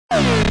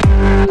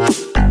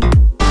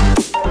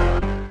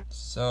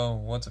So,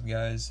 what's up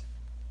guys?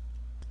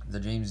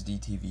 The James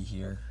DTV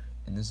here.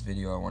 In this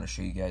video I want to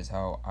show you guys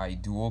how I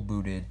dual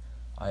booted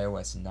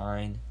iOS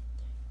 9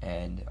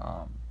 and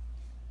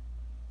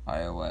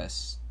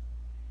iOS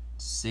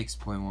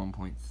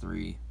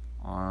 6.1.3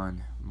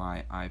 on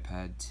my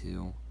iPad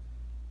 2.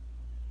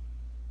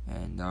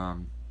 And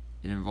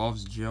it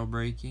involves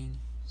jailbreaking,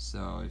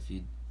 so if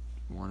you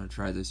want to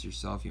try this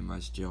yourself you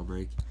must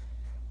jailbreak.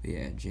 But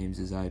yeah,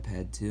 James's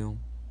iPad 2.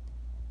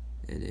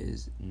 It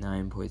is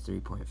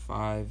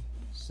 9.3.5,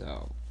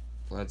 so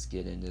let's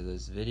get into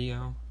this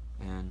video,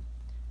 and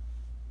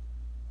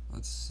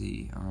let's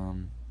see,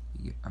 I'm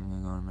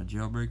gonna go to my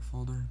jailbreak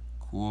folder,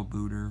 cool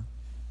booter,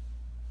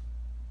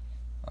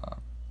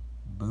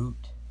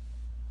 boot,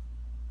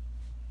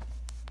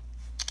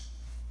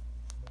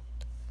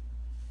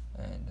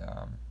 and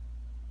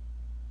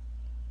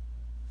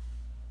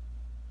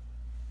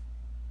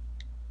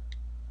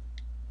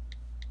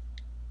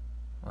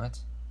what?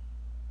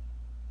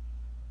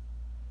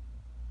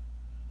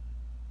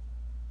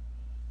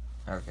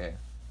 Okay.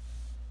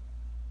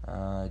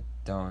 I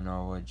don't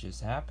know what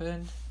just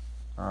happened.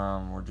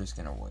 We're just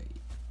gonna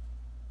wait.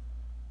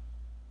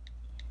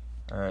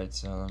 Alright,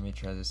 so let me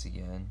try this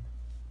again.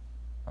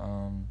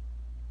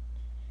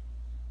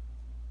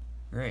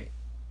 Great.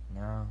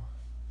 Now,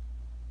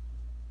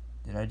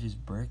 did I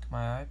just break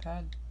my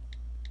iPad?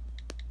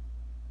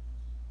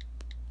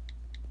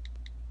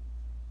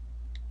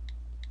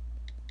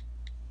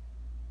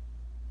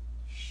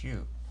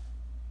 Shoot.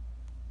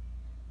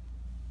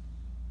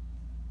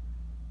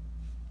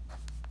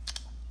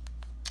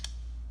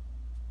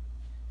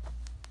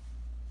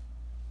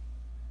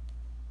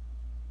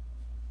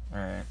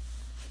 Alright.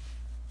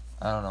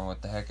 I don't know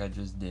what the heck I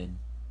just did.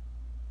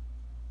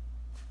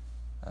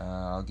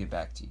 I'll get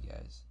back to you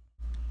guys.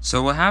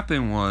 So what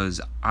happened was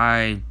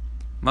I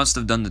must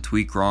have done the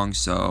tweak wrong,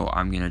 so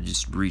I'm gonna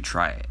just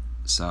retry it.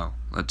 So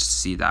let's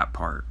see that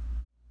part.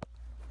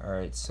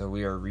 Alright, so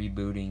we are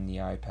rebooting the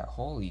iPad.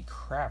 Holy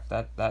crap,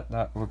 that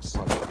looks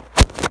like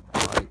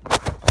I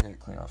gotta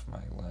clean off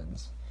my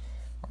lens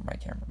on my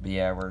camera. But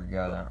yeah, we're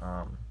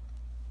gonna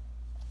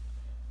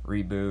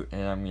reboot,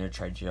 and I'm gonna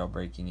try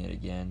jailbreaking it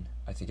again.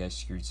 I think I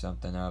screwed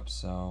something up,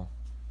 so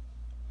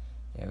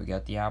yeah, we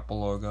got the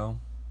Apple logo,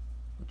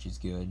 which is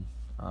good.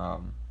 That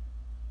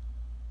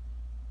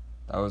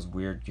was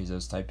weird because I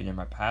was typing in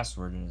my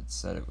password and it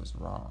said it was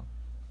wrong.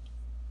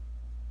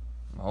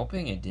 I'm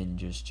hoping it didn't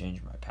just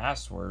change my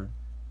password.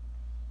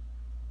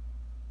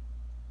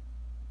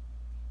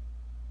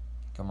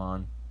 Come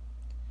on.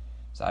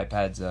 This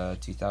iPad's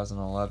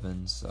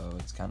 2011, so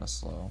it's kind of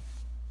slow.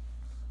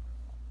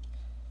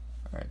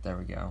 Alright, there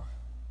we go.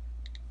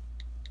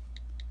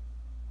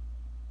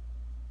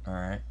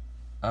 Alright.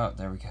 Oh,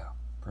 there we go.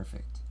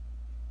 Perfect.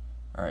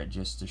 Alright,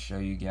 just to show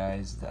you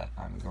guys that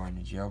I'm going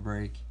to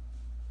jailbreak.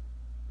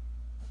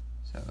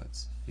 So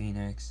it's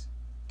Phoenix,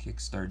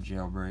 kickstart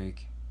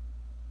jailbreak,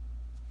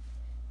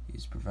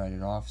 use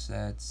provided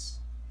offsets.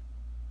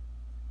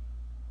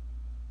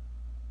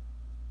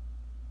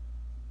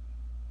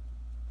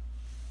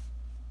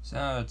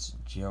 So it's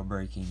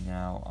jailbreaking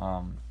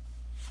now.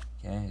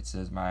 Okay, it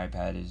says my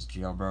iPad is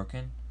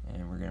jailbroken,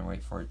 and we're gonna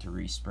wait for it to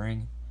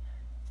respring.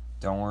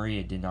 Don't worry,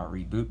 it did not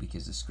reboot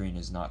because the screen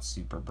is not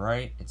super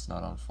bright. It's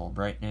not on full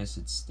brightness.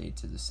 It stayed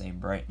to the same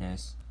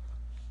brightness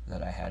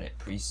that I had it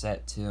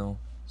preset to.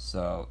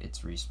 So it's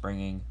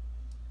respringing,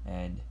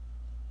 and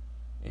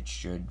it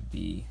should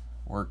be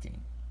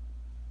working.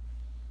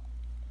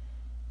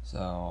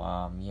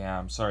 So yeah,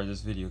 I'm sorry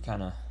this video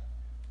kind of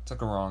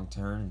took a wrong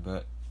turn,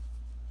 but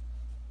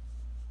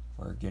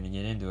we're gonna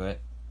get into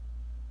it.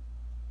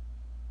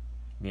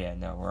 Yeah,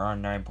 no, we're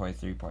on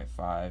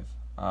 9.3.5.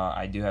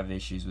 I do have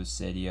issues with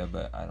Cydia,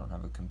 but I don't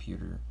have a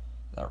computer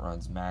that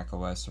runs Mac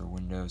OS or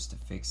Windows to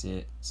fix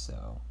it,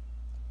 so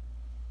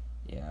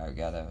yeah, I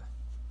gotta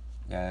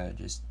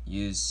just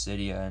use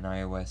Cydia and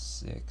iOS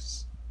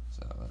 6.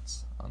 So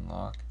let's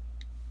unlock.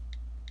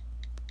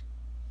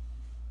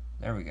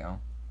 There we go.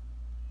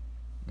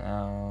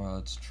 Now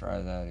let's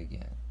try that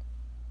again.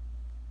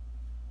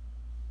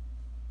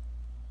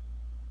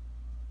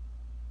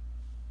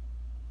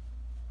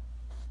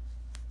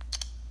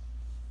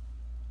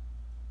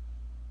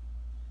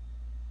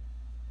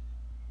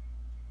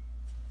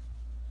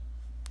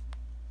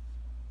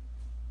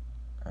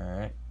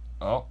 Alright.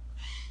 Oh,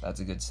 that's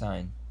a good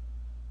sign.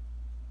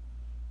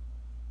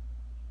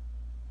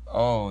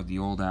 Oh, the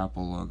old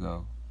Apple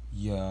logo.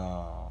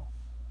 Yo,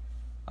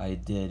 I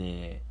did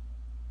it.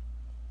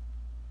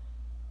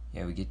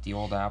 Yeah, we get the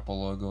old Apple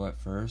logo at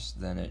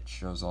first, then it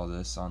shows all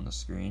this on the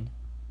screen.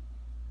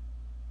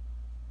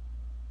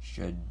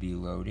 Should be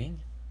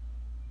loading.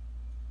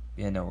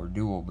 Yeah, no, we're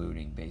dual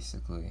booting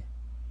basically.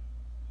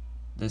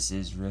 This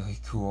is really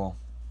cool.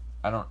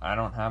 I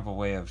don't have a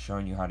way of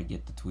showing you how to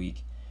get the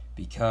tweak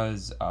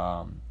because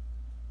on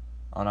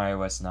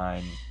iOS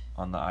 9,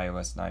 on the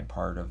iOS 9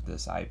 part of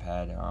this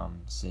iPad,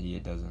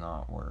 Cydia does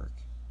not work.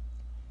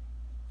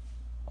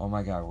 Oh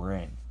my god, we're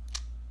in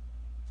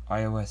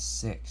iOS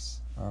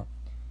 6. Oh,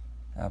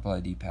 Apple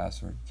ID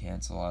password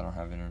cancel. I don't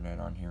have internet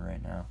on here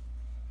right now.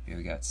 Yeah,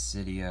 we got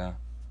Cydia.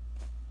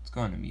 Let's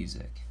go into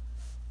music.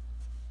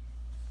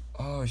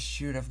 Oh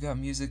shoot, I've got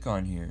music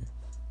on here.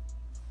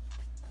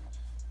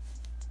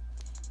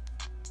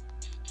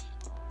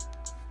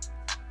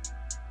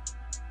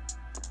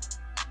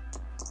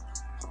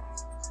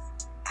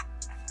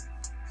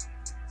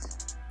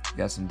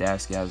 Got some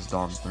Das Gaz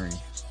Dawn 3.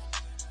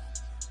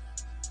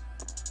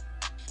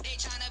 They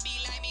tryna be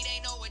like me,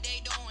 they know what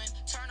they doing.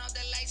 Turn off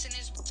the lights and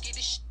this get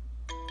this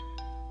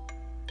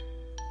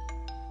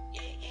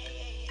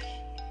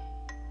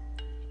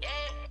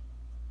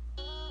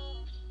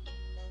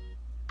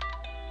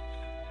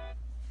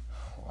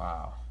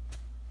Wow.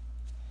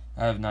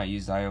 I have not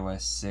used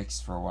iOS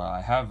 6 for a while. I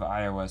have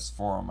iOS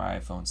 4 on my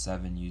iPhone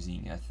 7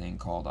 using a thing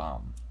called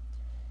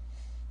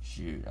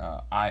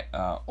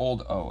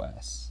old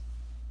OS.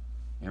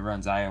 It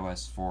runs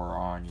iOS 4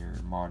 on your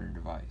modern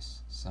device.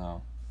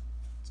 So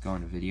let's go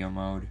into video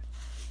mode.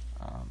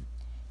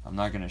 I'm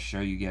not going to show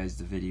you guys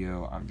the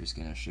video. I'm just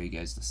going to show you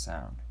guys the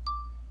sound.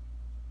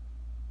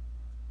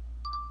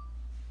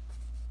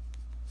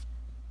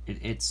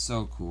 It's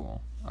so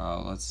cool.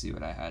 Let's see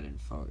what I had in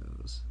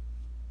photos.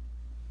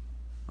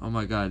 Oh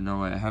my god,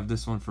 no way. I have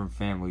this one from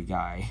Family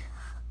Guy.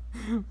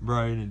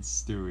 Brian and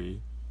Stewie.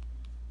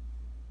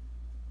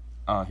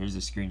 Oh, here's a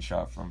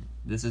screenshot from...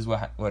 This is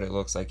what it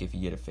looks like if you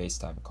get a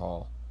FaceTime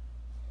call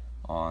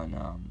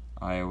on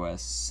iOS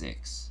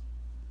 6.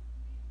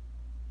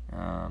 We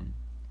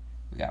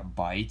got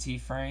Bitey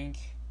Frank.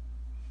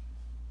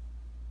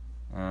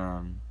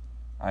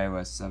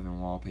 iOS 7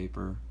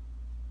 wallpaper.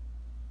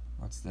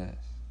 What's this?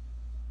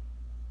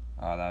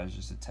 Oh, that was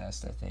just a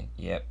test, I think.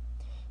 Yep.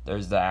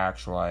 There's the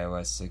actual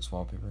iOS 6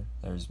 wallpaper.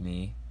 There's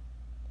me.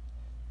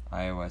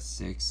 iOS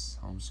 6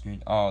 home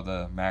screen. Oh,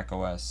 the Mac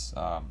OS.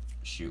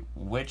 Shoot.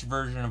 Which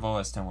version of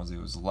OS 10 was it?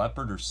 It was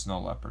Leopard or Snow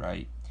Leopard?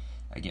 I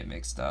get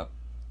mixed up.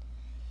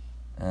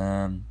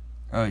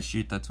 Oh,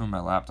 shoot. That's when my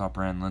laptop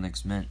ran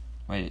Linux Mint.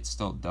 Wait, it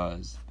still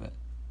does, but...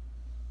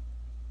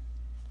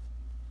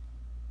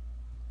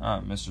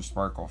 Oh, Mr.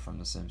 Sparkle from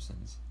The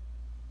Simpsons.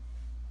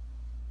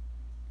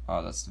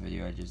 Oh, that's the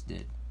video I just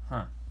did.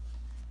 Huh.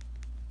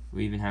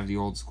 We even have the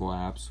old school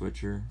app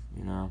switcher,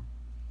 you know.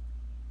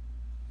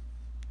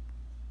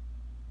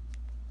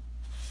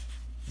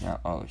 Yeah,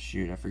 oh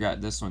shoot, I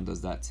forgot this one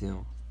does that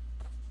too.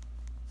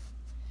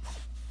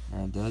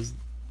 It does.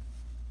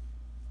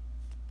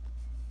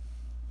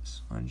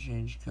 This one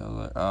change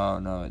color. Oh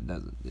no, it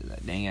doesn't do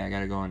that. Dang it, I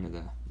gotta go into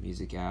the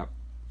music app.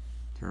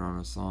 Turn on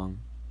a song.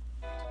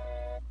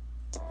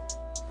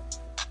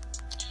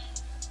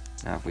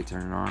 Now if we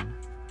turn it on.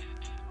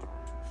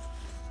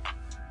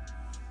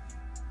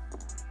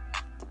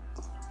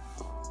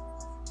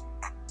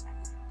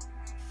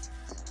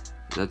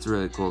 That's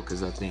really cool because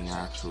that thing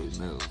actually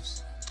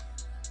moves.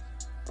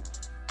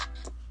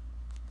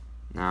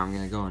 Now I'm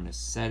going to go into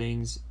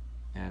settings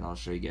and I'll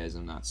show you guys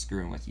I'm not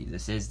screwing with you.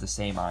 This is the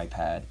same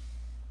iPad.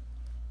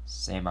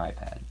 Same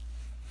iPad.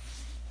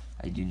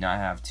 I do not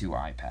have two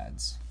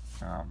iPads.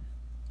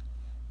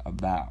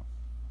 About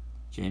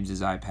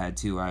James's iPad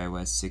 2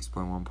 iOS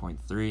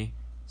 6.1.3.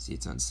 See,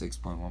 it's on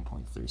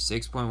 6.1.3.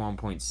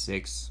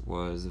 6.1.6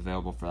 was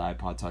available for the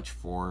iPod Touch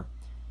 4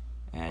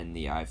 and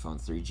the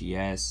iPhone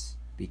 3GS.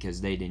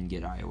 Because they didn't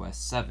get iOS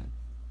 7.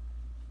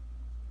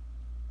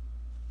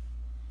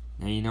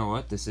 Now you know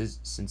what?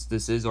 Since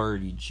this is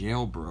already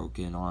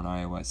jailbroken on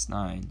iOS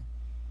 9,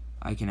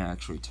 I can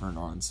actually turn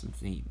on some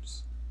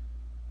themes.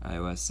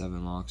 iOS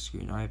 7 lock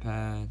screen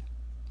iPad.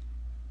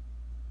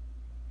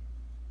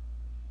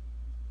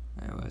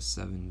 iOS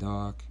 7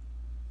 dock.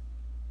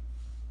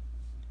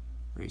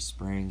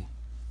 Respring.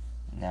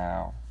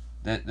 Now,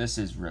 this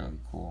is really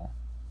cool.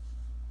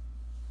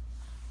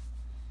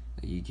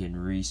 You can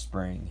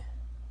respring.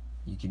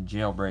 You can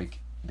jailbreak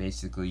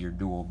basically your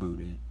dual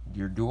booting.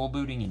 You're dual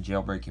booting and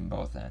jailbreaking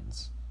both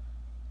ends.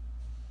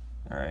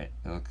 Alright,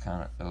 it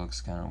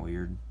looks kinda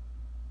weird.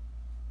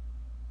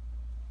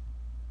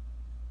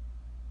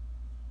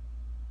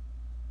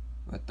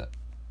 What the?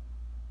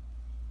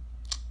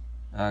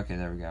 Okay,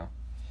 there we go.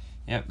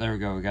 Yep, there we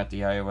go. We got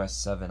the iOS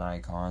 7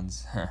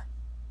 icons.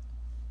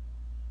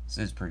 This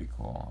is pretty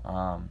cool.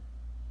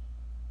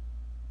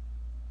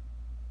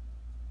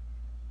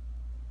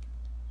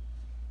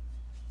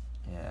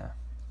 Yeah,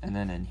 and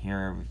then in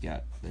here we've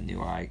got the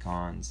new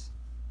icons.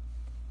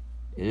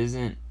 It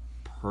isn't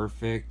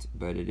perfect,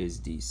 but it is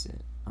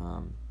decent.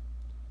 We'll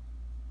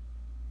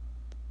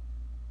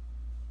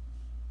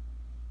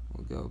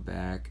go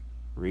back,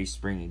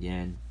 respring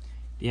again.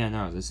 Yeah,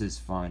 no, this is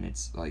fun.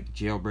 It's like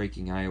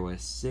jailbreaking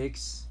iOS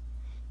 6.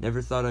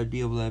 Never thought I'd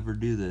be able to ever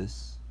do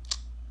this,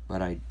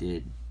 but I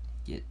did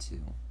get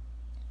to.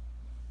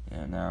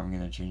 And now I'm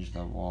gonna change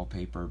the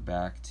wallpaper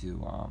back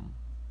to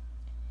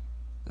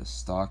the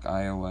stock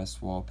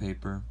iOS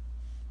wallpaper.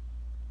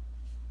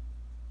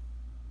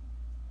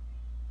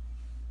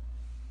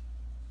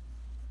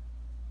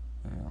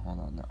 Hold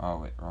on. Oh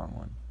wait, wrong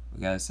one.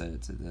 We gotta set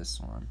it to this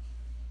one.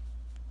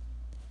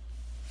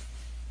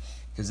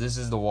 Because this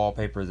is the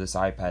wallpaper this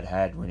iPad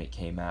had when it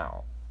came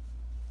out.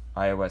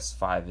 iOS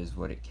 5 is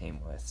what it came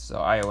with. So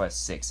iOS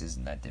 6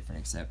 isn't that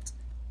different, except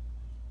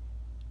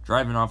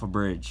driving off a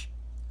bridge.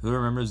 Who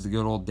remembers the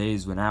good old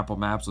days when Apple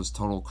Maps was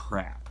total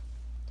crap?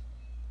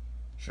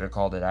 Should have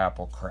called it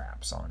Apple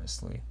Craps,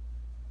 honestly.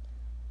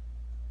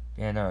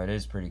 Yeah, no, it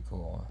is pretty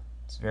cool.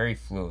 It's very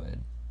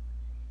fluid.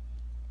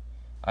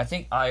 I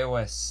think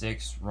iOS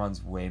 6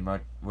 runs way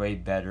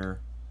better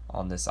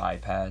on this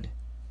iPad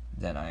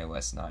than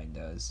iOS 9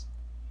 does.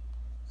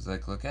 Cause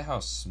like, look at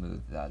how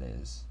smooth that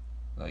is.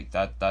 Like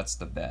that's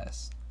the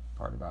best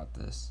part about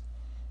this.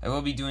 I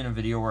will be doing a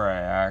video where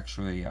I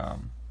actually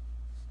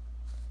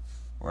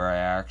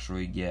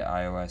get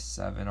iOS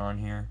 7 on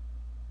here.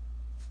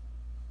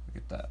 Look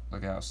at that.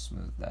 Look at how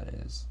smooth that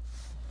is.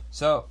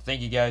 So,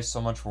 thank you guys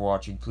so much for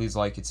watching. Please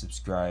like and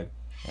subscribe,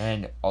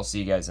 and I'll see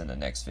you guys in the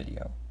next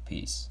video.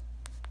 Peace.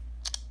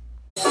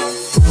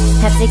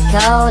 Pepsi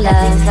Cola,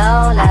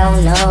 I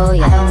don't know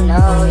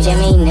ya.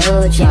 Jimmy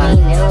Neutron,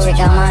 check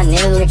out my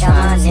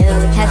Neutron.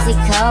 Pepsi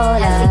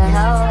Cola,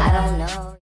 I don't know.